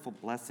wonderful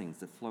blessings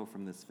that flow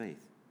from this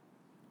faith.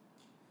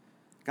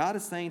 God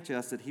is saying to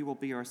us that he will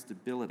be our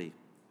stability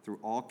through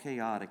all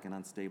chaotic and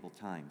unstable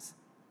times.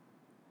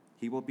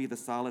 He will be the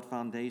solid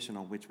foundation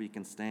on which we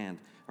can stand.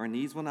 Our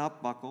knees will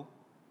not buckle,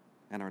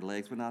 and our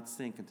legs will not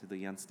sink into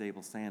the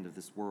unstable sand of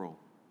this world,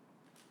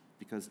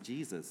 because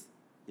Jesus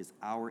is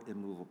our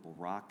immovable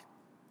rock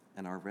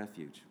and our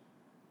refuge.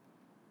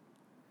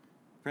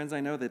 Friends,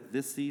 I know that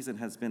this season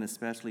has been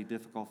especially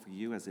difficult for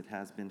you as it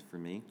has been for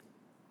me.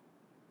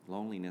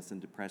 Loneliness and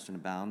depression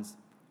abounds.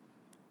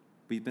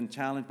 We've been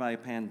challenged by a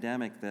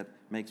pandemic that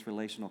makes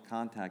relational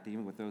contact,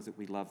 even with those that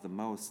we love the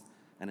most,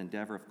 an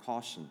endeavor of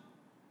caution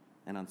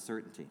and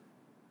uncertainty.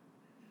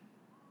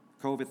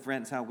 COVID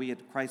threatens how we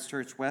at Christ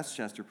Church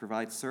Westchester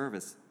provide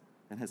service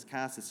and has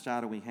cast its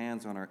shadowy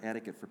hands on our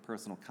etiquette for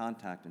personal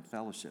contact and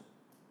fellowship.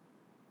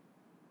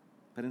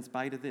 But in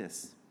spite of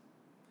this,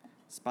 in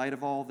spite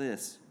of all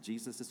this,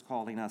 Jesus is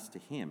calling us to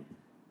him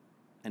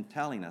and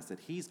telling us that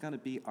he's going to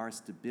be our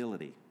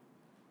stability,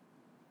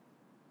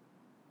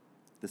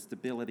 the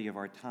stability of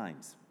our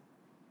times.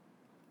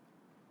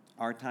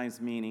 Our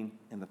times meaning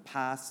in the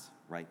past,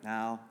 right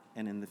now,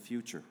 and in the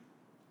future.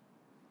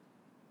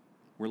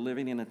 We're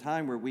living in a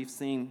time where we've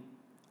seen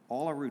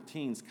all our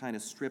routines kind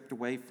of stripped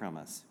away from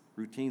us,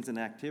 routines and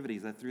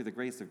activities that through the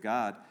grace of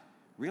God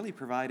really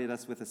provided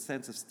us with a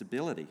sense of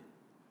stability.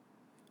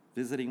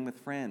 Visiting with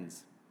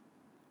friends,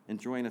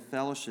 enjoying a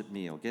fellowship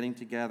meal, getting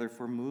together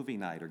for movie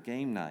night or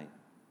game night,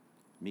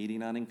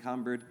 meeting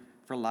unencumbered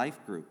for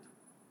life group,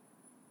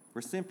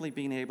 or simply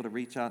being able to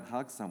reach out and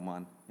hug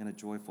someone in a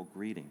joyful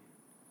greeting.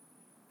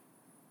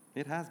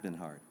 It has been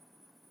hard.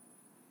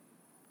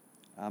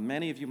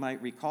 Many of you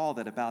might recall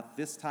that about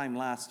this time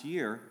last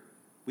year,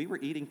 we were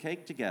eating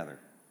cake together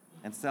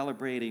and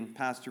celebrating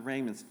Pastor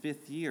Raymond's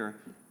 5th year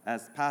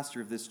as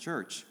pastor of this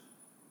church.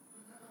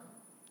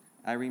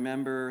 I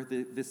remember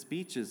the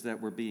speeches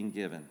that were being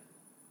given.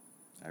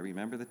 I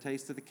remember the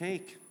taste of the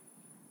cake.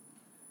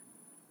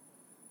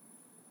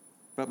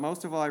 But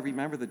most of all, I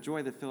remember the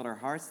joy that filled our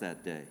hearts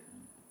that day.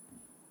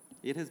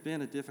 It has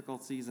been a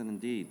difficult season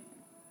indeed.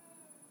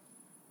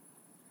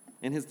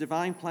 In his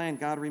divine plan,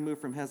 God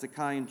removed from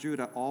Hezekiah and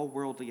Judah all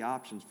worldly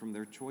options from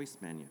their choice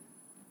menu.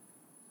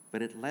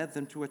 But it led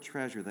them to a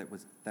treasure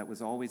that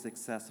was always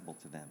accessible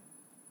to them,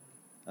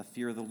 a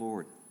fear of the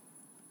Lord.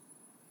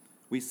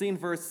 We see in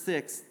verse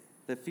 6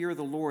 that fear of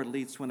the Lord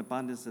leads to an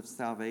abundance of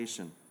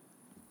salvation.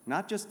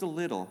 Not just a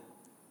little,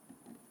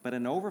 but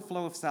an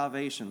overflow of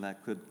salvation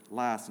that could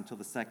last until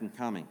the second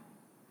coming.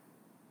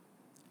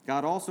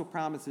 God also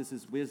promises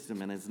his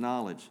wisdom and his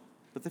knowledge,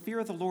 but the fear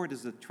of the Lord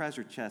is a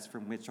treasure chest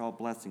from which all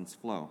blessings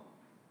flow.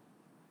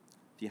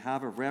 If you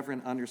have a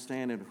reverent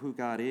understanding of who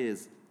God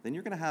is, then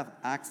you're going to have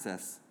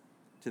access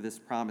to this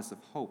promise of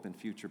hope and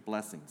future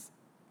blessings.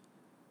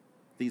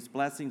 These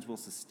blessings will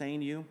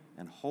sustain you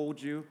and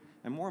hold you,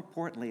 and more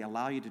importantly,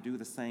 allow you to do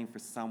the same for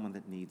someone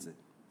that needs it.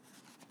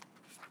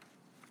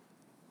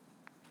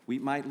 We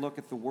might look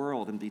at the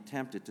world and be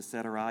tempted to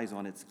set our eyes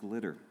on its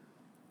glitter,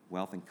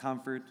 wealth and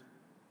comfort,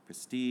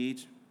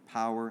 prestige,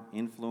 power,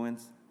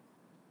 influence.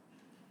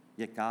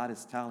 Yet God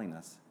is telling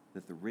us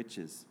that the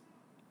riches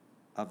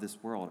of this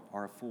world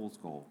are a fool's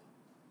gold.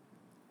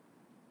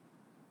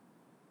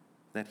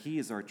 That he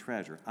is our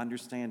treasure,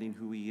 understanding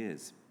who he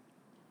is.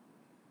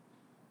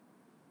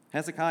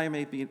 Hezekiah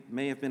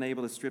may have been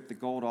able to strip the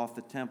gold off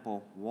the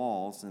temple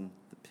walls and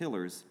the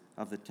pillars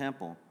of the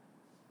temple,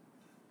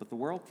 but the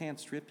world can't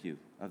strip you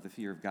of the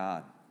fear of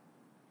God.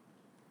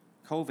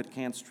 COVID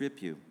can't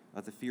strip you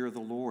of the fear of the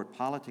Lord.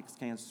 Politics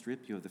can't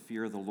strip you of the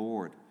fear of the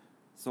Lord.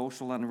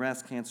 Social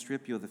unrest can't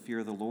strip you of the fear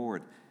of the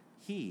Lord.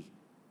 He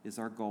is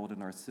our gold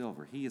and our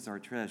silver. He is our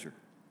treasure.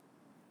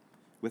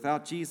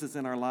 Without Jesus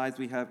in our lives,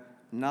 we have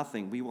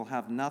nothing. We will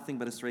have nothing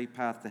but a straight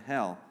path to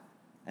hell.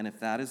 And if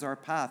that is our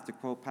path, to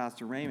quote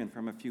Pastor Raymond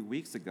from a few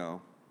weeks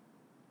ago,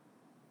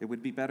 it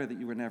would be better that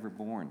you were never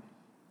born.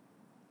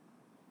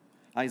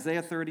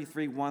 Isaiah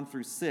 33, 1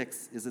 through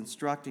 6 is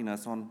instructing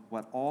us on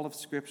what all of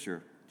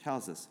Scripture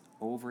tells us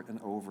over and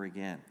over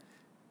again.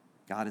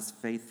 God is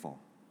faithful.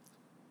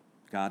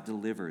 God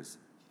delivers.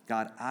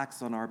 God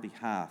acts on our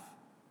behalf.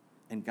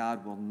 And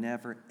God will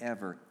never,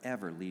 ever,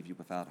 ever leave you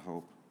without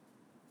hope.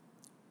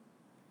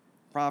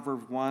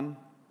 Proverbs 1,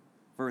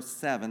 verse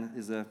 7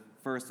 is a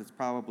verse that's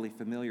probably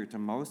familiar to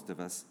most of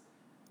us.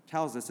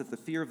 Tells us that the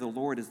fear of the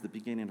Lord is the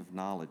beginning of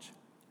knowledge.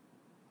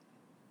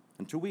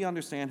 Until we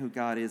understand who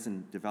God is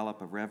and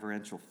develop a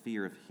reverential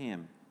fear of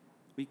him,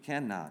 we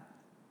cannot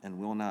and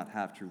will not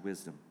have true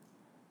wisdom.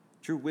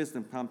 True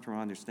wisdom comes from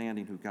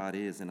understanding who God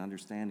is and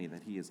understanding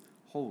that he is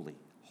holy,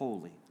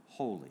 holy,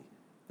 holy,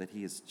 that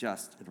he is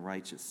just and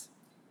righteous.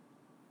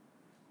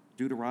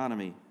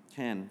 Deuteronomy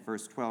 10,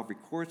 verse 12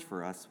 records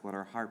for us what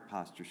our heart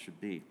posture should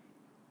be.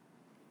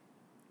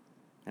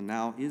 And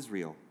now,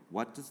 Israel,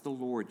 what does the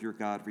Lord your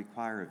God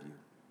require of you?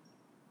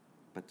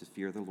 But to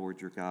fear the Lord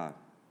your God,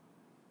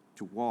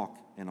 to walk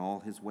in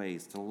all his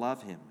ways, to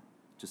love him,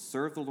 to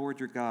serve the Lord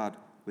your God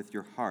with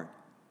your heart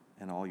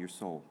and all your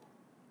soul.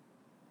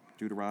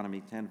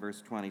 Deuteronomy 10,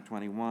 verse 20,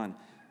 21.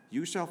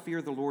 You shall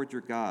fear the Lord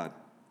your God.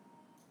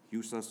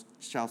 You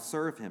shall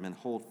serve him and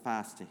hold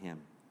fast to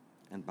him.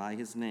 And by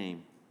his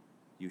name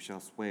you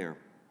shall swear.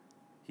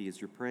 He is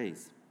your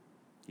praise.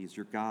 He's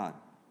your God,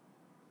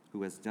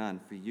 who has done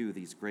for you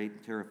these great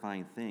and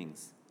terrifying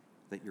things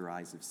that your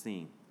eyes have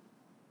seen.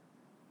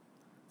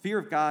 Fear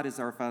of God is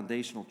our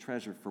foundational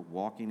treasure for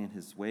walking in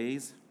his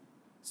ways,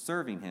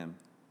 serving him,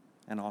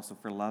 and also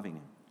for loving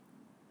him.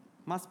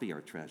 Must be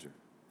our treasure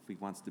if we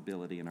want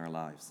stability in our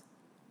lives.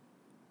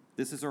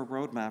 This is our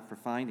roadmap for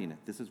finding it.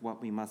 This is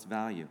what we must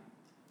value.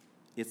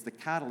 It's the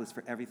catalyst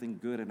for everything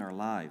good in our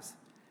lives.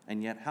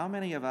 And yet, how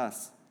many of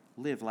us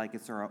live like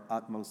it's our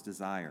utmost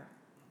desire,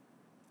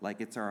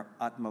 like it's our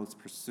utmost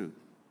pursuit?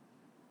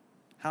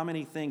 How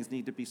many things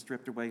need to be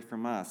stripped away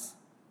from us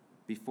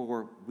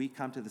before we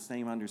come to the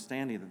same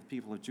understanding that the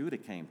people of Judah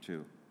came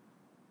to,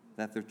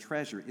 that their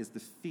treasure is the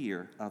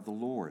fear of the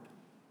Lord?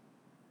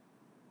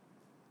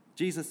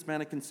 Jesus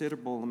spent a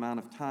considerable amount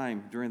of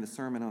time during the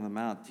Sermon on the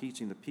Mount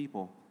teaching the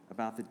people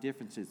about the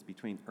differences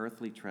between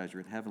earthly treasure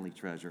and heavenly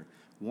treasure,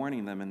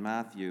 warning them in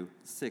Matthew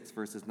 6,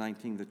 verses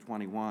 19 to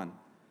 21,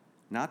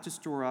 not to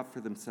store up for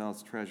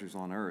themselves treasures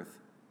on earth,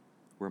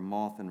 where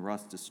moth and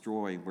rust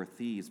destroy, where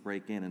thieves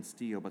break in and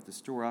steal, but to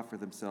store up for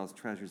themselves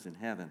treasures in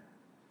heaven,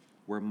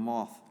 where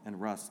moth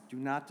and rust do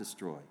not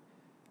destroy,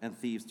 and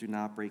thieves do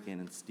not break in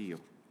and steal.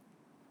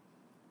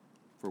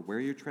 For where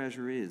your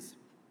treasure is,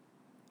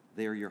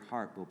 there your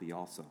heart will be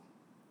also.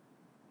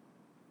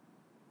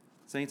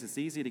 Saints, it's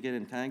easy to get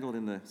entangled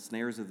in the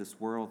snares of this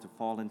world, to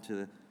fall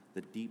into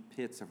the deep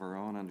pits of our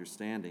own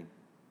understanding.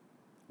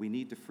 We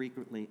need to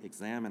frequently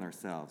examine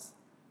ourselves.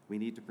 We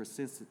need to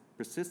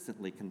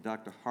persistently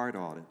conduct a heart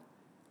audit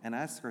and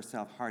ask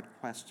ourselves hard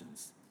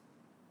questions.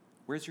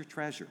 Where's your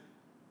treasure?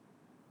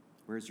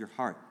 Where's your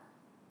heart?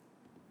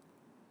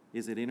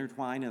 Is it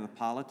intertwined in the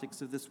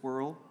politics of this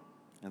world,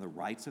 in the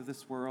rights of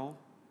this world,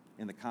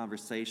 in the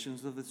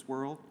conversations of this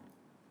world?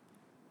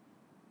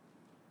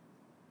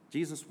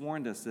 Jesus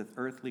warned us that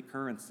earthly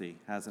currency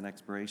has an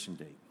expiration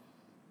date.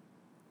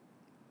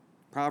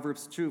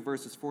 Proverbs 2,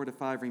 verses 4 to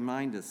 5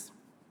 remind us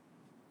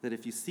that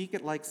if you seek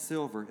it like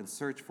silver and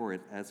search for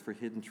it as for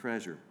hidden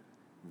treasure,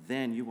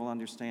 then you will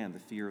understand the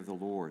fear of the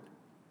Lord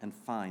and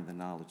find the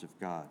knowledge of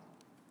God.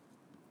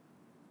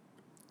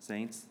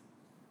 Saints,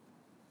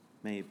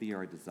 may it be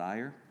our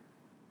desire,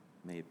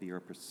 may it be our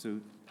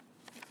pursuit,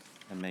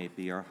 and may it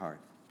be our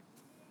heart.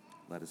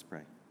 Let us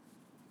pray.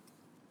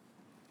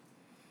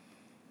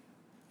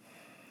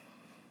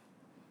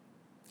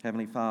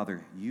 Heavenly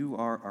Father, you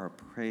are our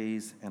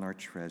praise and our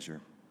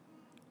treasure.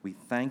 We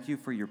thank you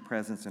for your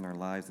presence in our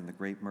lives and the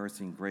great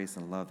mercy and grace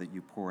and love that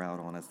you pour out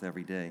on us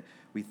every day.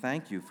 We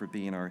thank you for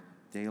being our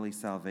daily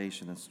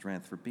salvation and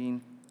strength, for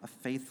being a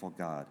faithful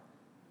God,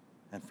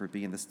 and for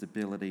being the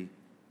stability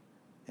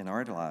in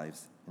our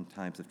lives in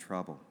times of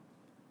trouble.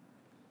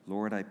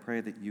 Lord, I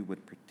pray that you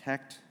would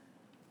protect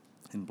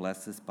and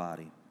bless this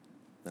body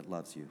that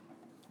loves you.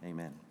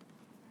 Amen.